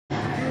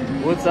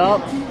What's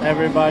up,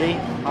 everybody?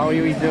 How are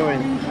you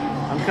doing?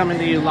 I'm coming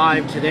to you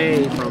live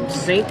today from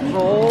St.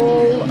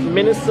 Paul,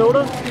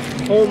 Minnesota,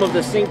 home of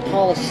the St.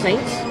 Paul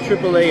Saints,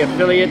 AAA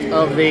affiliate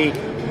of the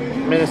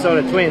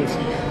Minnesota Twins.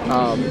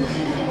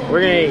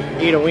 We're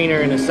gonna eat a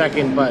wiener in a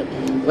second, but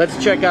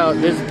let's check out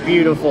this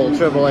beautiful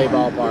AAA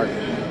ballpark.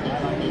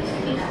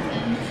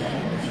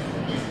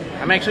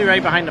 I'm actually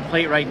right behind the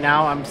plate right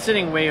now. I'm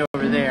sitting way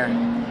over there.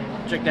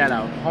 Check that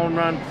out. Home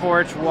run,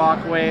 porch,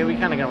 walkway. We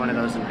kind of got one of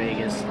those in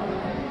Vegas.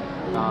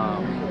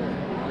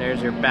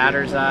 There's your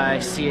batter's eye,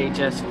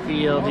 CHS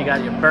field. You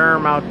got your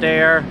berm out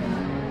there.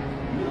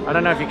 I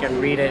don't know if you can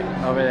read it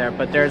over there,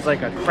 but there's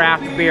like a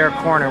craft beer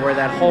corner where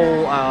that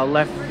whole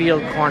left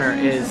field corner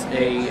is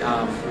a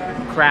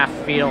craft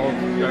field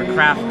or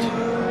craft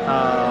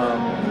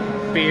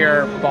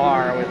beer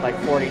bar with like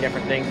 40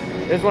 different things.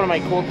 This is one of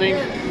my cool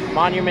things.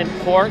 Monument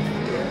Pork.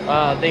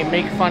 They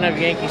make fun of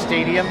Yankee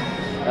Stadium.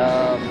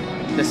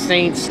 The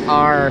Saints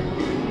are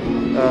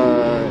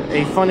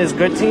a fun is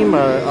good team,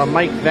 a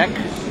Mike Beck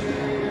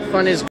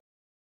fun is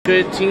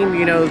good team.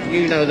 You know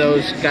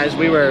those guys.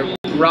 We were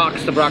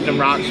Rocks, the Brockton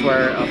Rocks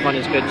were a fun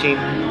is good team,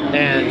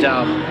 and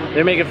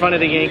they're making fun of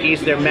the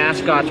Yankees. Their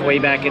mascots way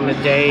back in the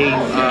day,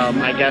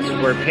 I guess,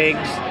 were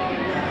pigs,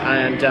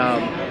 and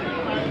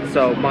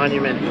so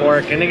Monument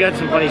Pork, and they got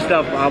some funny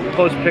stuff. I'll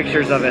post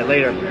pictures of it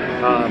later.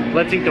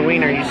 Let's eat the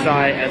wiener. You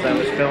saw it as I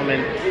was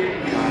filming.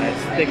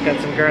 It's got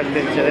some girth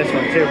into this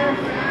one too.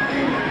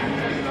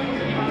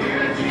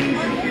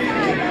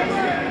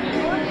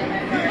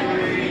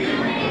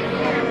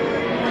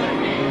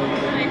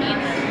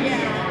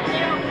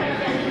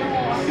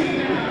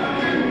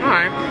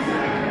 Alright,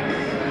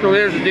 so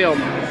here's the deal.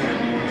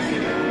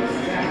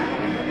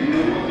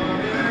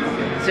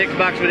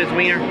 $6 for this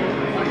wiener.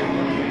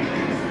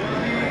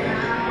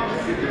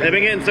 They've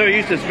been getting so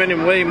used to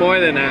spending way more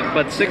than that,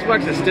 but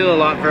 $6 is still a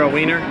lot for a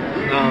wiener.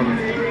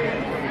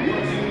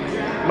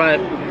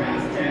 But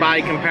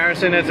by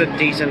comparison, it's a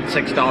decent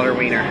 $6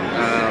 wiener.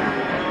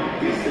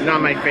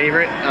 Not my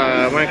favorite.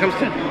 When it comes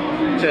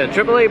to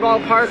AAA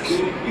ballparks,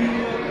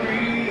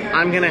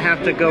 I'm gonna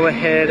have to go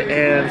ahead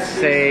and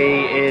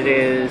say it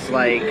is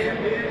like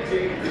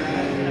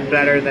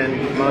better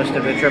than most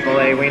of the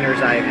AAA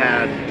wieners I've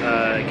had.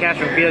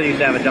 Cashman Field used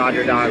to have a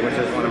Dodger dog, which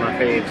is one of my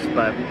faves,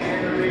 but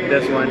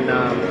this one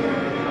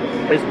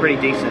is pretty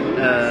decent.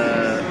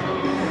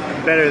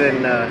 Better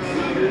than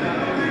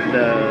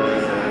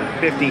the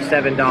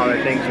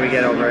 $57 things we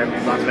get over in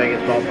Las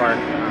Vegas ballpark.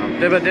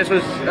 But this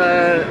was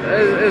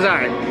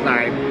alright.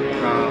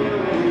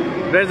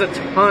 There's a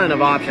ton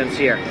of options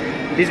here.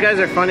 These guys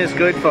are fun is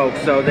good folks,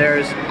 so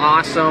there's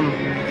awesome,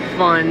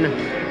 fun,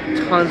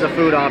 tons of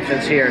food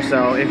options here.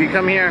 So if you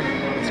come here,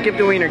 skip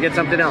the wiener, get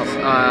something else.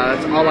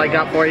 That's all I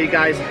got for you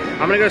guys.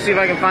 I'm gonna go see if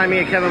I can find me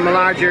a Kevin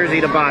Millar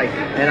jersey to buy,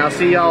 and I'll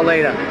see y'all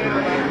later.